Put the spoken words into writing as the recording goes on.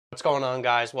What's going on,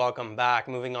 guys? Welcome back.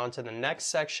 Moving on to the next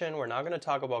section, we're now going to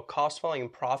talk about cost volume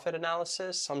profit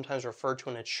analysis, sometimes referred to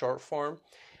in its short form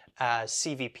as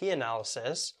CVP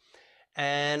analysis.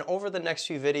 And over the next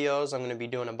few videos, I'm going to be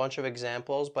doing a bunch of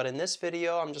examples, but in this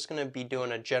video, I'm just going to be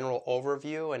doing a general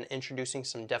overview and introducing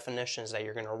some definitions that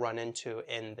you're going to run into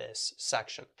in this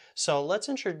section. So let's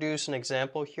introduce an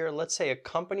example here. Let's say a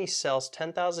company sells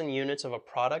 10,000 units of a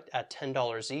product at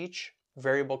 $10 each.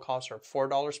 Variable costs are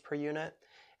 $4 per unit,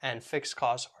 and fixed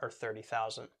costs are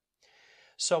 $30,000.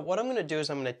 So what I'm going to do is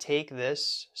I'm going to take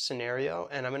this scenario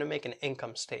and I'm going to make an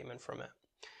income statement from it.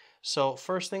 So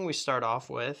first thing we start off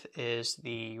with is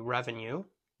the revenue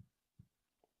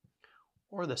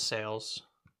or the sales.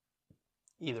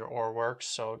 Either or works.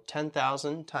 So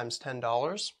 10,000 times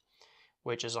 $10,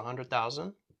 which is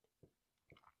 100,000.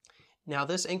 Now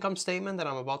this income statement that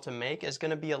I'm about to make is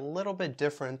going to be a little bit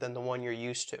different than the one you're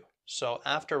used to. So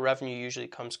after revenue usually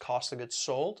comes cost of goods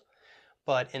sold,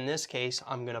 but in this case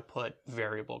I'm going to put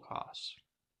variable costs.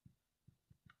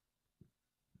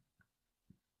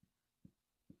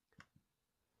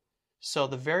 So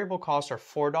the variable costs are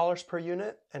 $4 per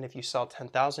unit, and if you sell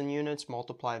 10,000 units,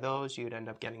 multiply those, you'd end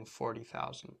up getting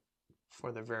 40,000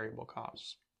 for the variable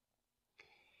costs.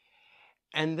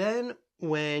 And then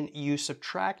when you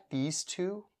subtract these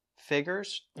two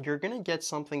figures, you're going to get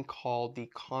something called the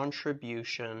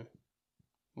contribution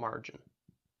margin.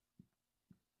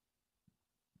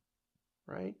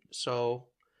 Right? So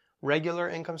regular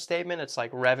income statement, it's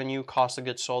like revenue, cost of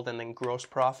goods sold, and then gross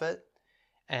profit.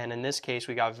 And in this case,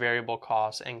 we got variable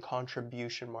costs and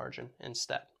contribution margin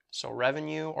instead. So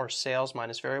revenue or sales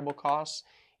minus variable costs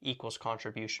equals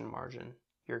contribution margin.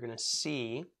 You're going to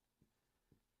see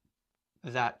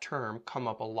that term come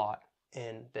up a lot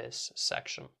in this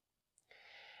section.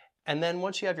 And then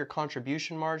once you have your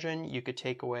contribution margin, you could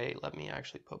take away, let me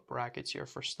actually put brackets here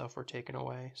for stuff we're taking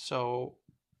away. So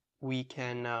we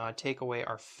can take away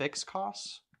our fixed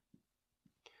costs.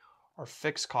 Our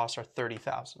fixed costs are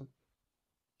 30,000.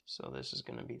 So this is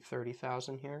going to be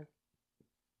 30,000 here.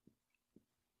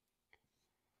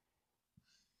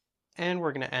 And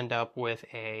we're going to end up with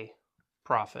a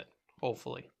profit,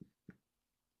 hopefully.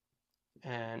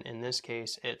 And in this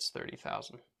case, it's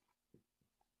 30,000.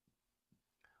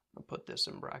 I'll put this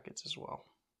in brackets as well.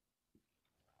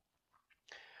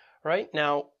 Right,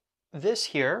 now this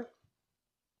here,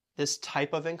 this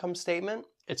type of income statement,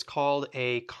 it's called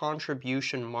a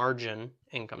contribution margin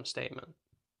income statement.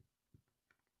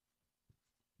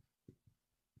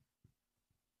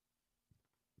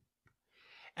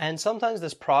 And sometimes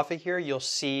this profit here, you'll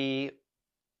see,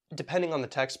 depending on the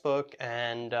textbook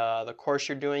and the course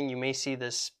you're doing, you may see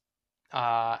this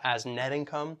as net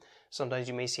income. Sometimes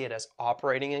you may see it as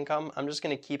operating income. I'm just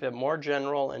going to keep it more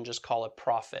general and just call it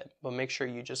profit. But make sure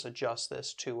you just adjust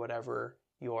this to whatever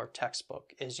your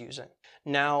textbook is using.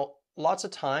 Now, lots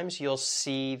of times you'll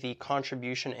see the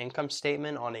contribution income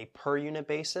statement on a per unit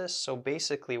basis. So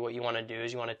basically what you want to do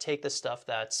is you want to take the stuff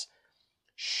that's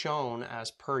shown as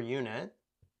per unit.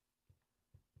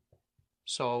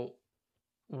 So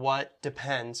what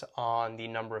depends on the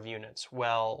number of units?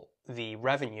 Well, the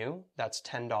revenue, that's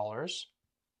 $10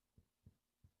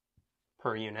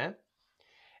 per unit.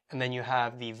 And then you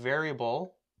have the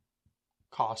variable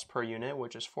cost per unit,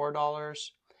 which is $4.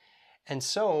 And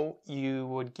so you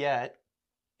would get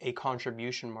a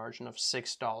contribution margin of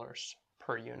 $6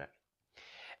 per unit.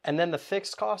 And then the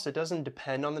fixed cost, it doesn't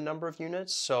depend on the number of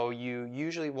units, so you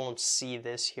usually won't see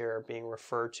this here being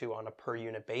referred to on a per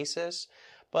unit basis,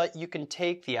 but you can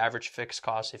take the average fixed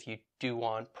cost if you do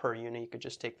want per unit. You could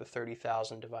just take the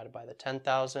 30,000 divided by the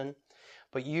 10,000.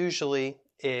 But usually,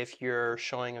 if you're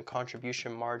showing a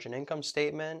contribution margin income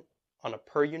statement on a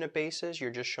per unit basis,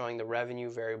 you're just showing the revenue,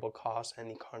 variable cost,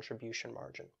 and the contribution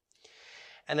margin.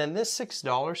 And then this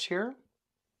 $6 here,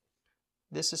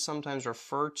 this is sometimes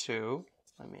referred to,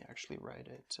 let me actually write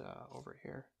it over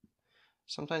here.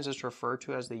 Sometimes it's referred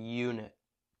to as the unit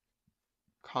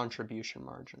contribution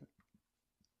margin.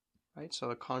 Right? So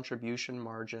the contribution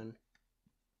margin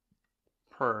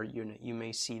per unit, you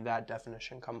may see that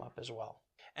definition come up as well.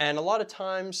 And a lot of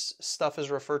times stuff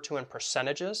is referred to in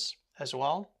percentages as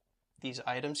well. These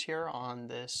items here on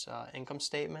this income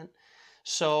statement.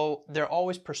 So they're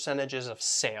always percentages of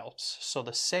sales. So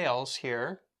the sales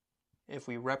here, if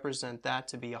we represent that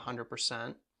to be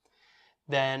 100%,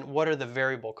 then what are the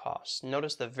variable costs?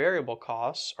 Notice the variable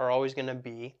costs are always going to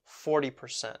be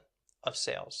 40% of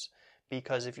sales.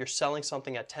 Because if you're selling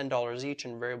something at $10 each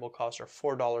and variable costs are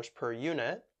 $4 per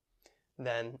unit,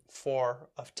 then 4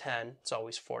 of 10, it's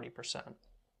always 40%.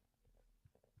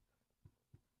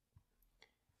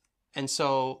 And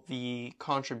so the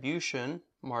contribution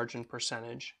margin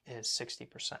percentage is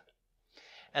 60%.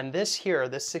 And this here,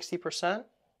 this 60%,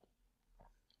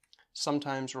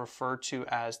 sometimes referred to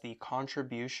as the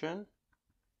contribution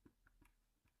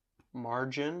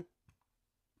margin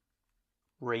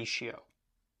ratio.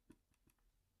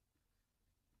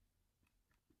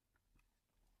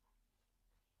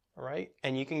 All right,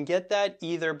 and you can get that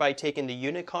either by taking the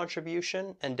unit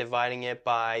contribution and dividing it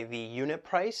by the unit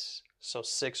price, so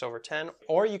 6/10,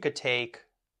 or you could take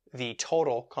the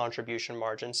total contribution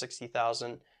margin,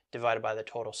 60,000, divided by the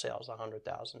total sales,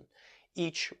 100,000.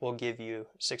 Each will give you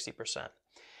 60%.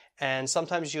 And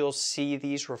sometimes you'll see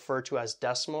these referred to as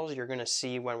decimals. You're going to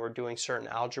see when we're doing certain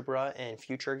algebra in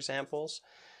future examples.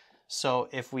 So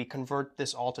if we convert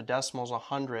this all to decimals,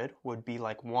 100 would be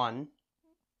like 1.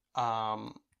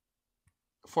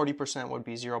 40% would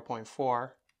be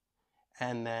 0.4,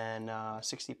 and then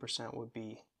 60% would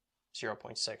be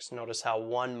 0.6. Notice how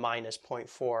 1 minus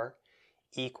 0.4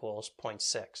 equals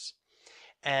 0.6.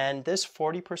 And this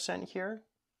 40% here,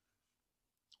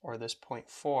 or this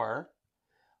 0.4,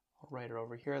 I'll write it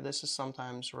over here, this is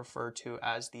sometimes referred to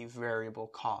as the variable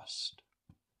cost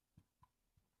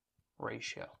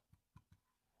ratio.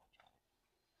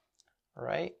 All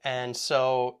right, and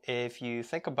so if you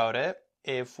think about it,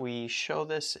 if we show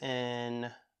this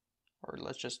in, or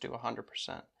let's just do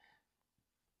 100%.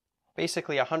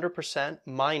 Basically 100%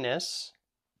 minus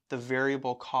the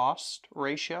variable cost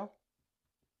ratio,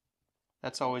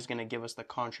 that's always going to give us the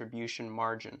contribution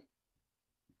margin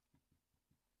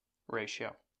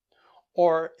ratio.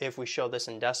 Or if we show this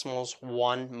in decimals,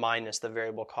 1 minus the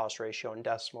variable cost ratio in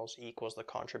decimals equals the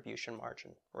contribution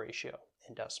margin ratio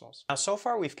in decimals. Now, so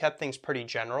far we've kept things pretty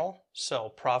general. So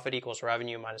profit equals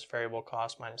revenue minus variable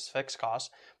cost minus fixed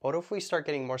cost. But what if we start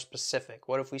getting more specific?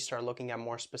 What if we start looking at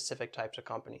more specific types of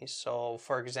companies? So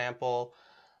for example,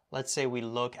 let's say we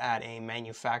look at a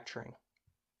manufacturing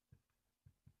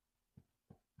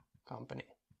company.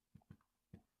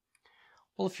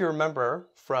 Well, if you remember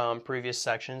from previous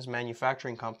sections,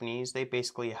 manufacturing companies, they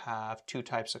basically have two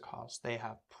types of costs. They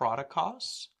have product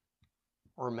costs,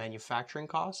 or manufacturing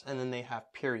costs, and then they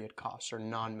have period costs, or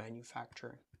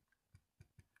non-manufacturing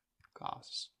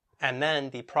costs. And then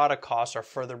the product costs are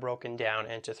further broken down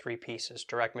into 3 pieces: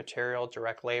 direct material,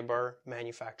 direct labor,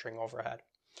 manufacturing overhead.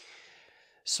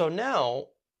 So now,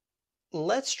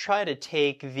 let's try to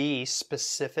take the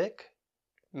specific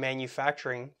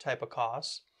manufacturing type of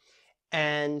costs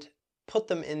and put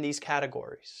them in these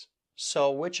categories.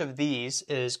 So which of these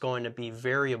is going to be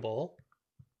variable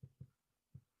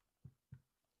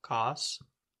costs?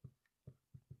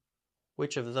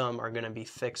 Which of them are going to be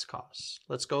fixed costs?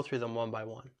 Let's go through them one by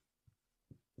one.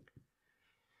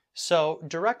 So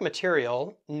direct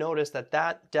material, notice that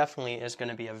that definitely is going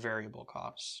to be a variable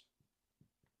cost,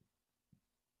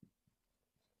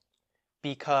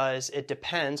 because it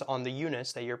depends on the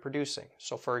units that you're producing.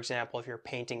 So for example, if you're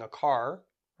painting a car,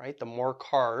 right, the more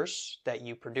cars that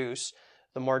you produce,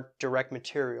 the more direct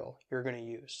material you're going to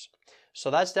use.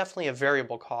 So that's definitely a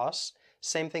variable cost.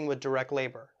 Same thing with direct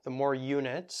labor. The more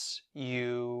units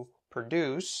you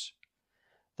produce,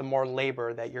 the more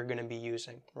labor that you're going to be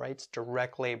using, right? It's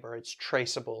direct labor. It's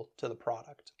traceable to the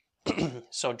product.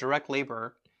 So direct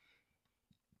labor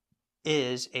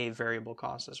is a variable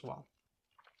cost as well.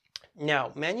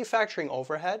 Now, manufacturing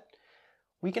overhead,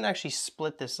 we can actually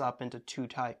split this up into 2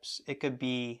 types. It could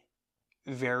be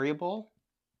variable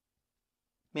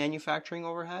manufacturing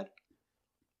overhead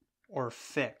or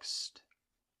fixed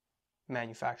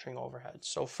manufacturing overhead.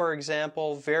 So for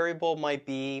example, variable might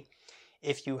be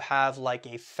if you have like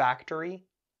a factory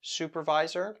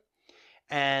supervisor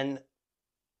and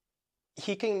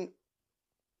he can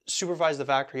supervise the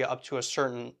factory up to a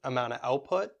certain amount of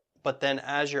output, but then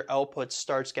as your output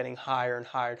starts getting higher and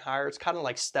higher and higher, it's kind of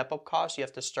like step-up costs. You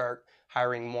have to start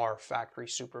hiring more factory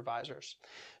supervisors.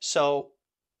 So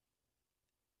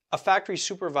a factory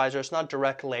supervisor, it's not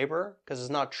direct labor because it's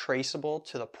not traceable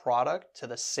to the product, to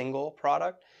the single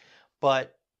product,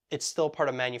 but it's still part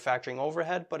of manufacturing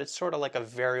overhead, but it's sort of like a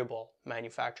variable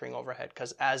manufacturing overhead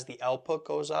because as the output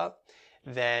goes up,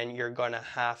 then you're going to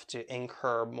have to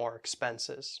incur more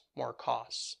expenses, more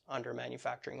costs under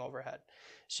manufacturing overhead.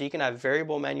 So you can have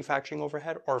variable manufacturing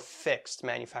overhead or fixed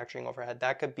manufacturing overhead.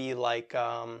 That could be like,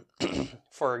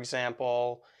 for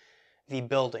example, the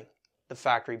building, the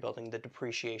factory building, the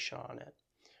depreciation on it,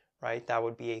 right? That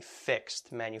would be a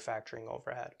fixed manufacturing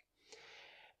overhead.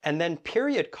 And then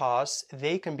period costs,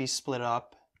 they can be split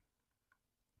up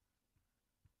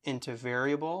into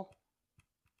variable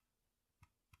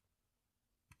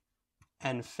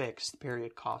and fixed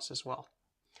period costs as well.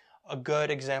 A good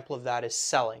example of that is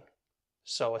selling.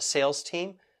 So a sales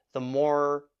team, the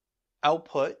more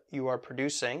output you are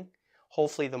producing,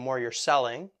 hopefully the more you're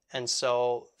selling, and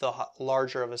so the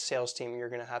larger of a sales team you're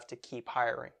going to have to keep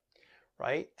hiring,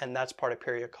 right? And that's part of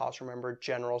period cost. Remember,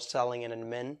 general selling and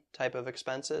admin type of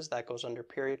expenses, that goes under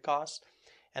period costs,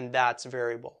 and that's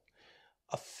variable.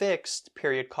 A fixed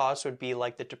period cost would be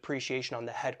like the depreciation on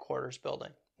the headquarters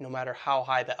building. No matter how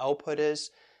high the output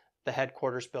is, the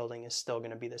headquarters building is still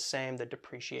going to be the same. The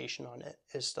depreciation on it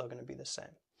is still going to be the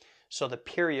same. So the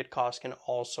period cost can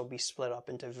also be split up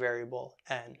into variable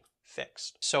and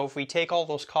fixed. So if we take all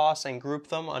those costs and group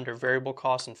them under variable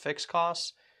costs and fixed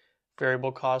costs,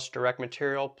 variable costs, direct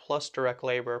material plus direct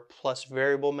labor plus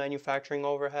variable manufacturing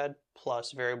overhead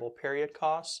plus variable period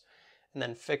costs, and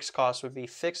then fixed costs would be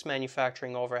fixed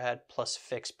manufacturing overhead plus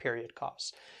fixed period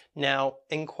costs. Now,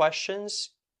 in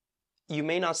questions, you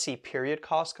may not see period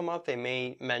costs come up. They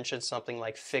may mention something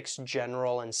like fixed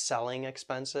general and selling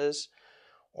expenses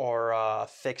or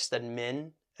fixed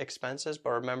admin expenses.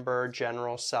 But remember,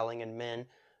 general, selling, and admin,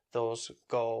 those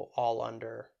go all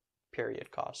under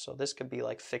period costs. So this could be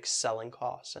like fixed selling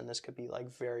costs, and this could be like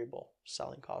variable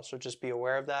selling costs. So just be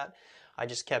aware of that. I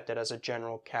just kept it as a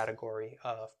general category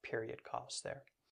of period costs there.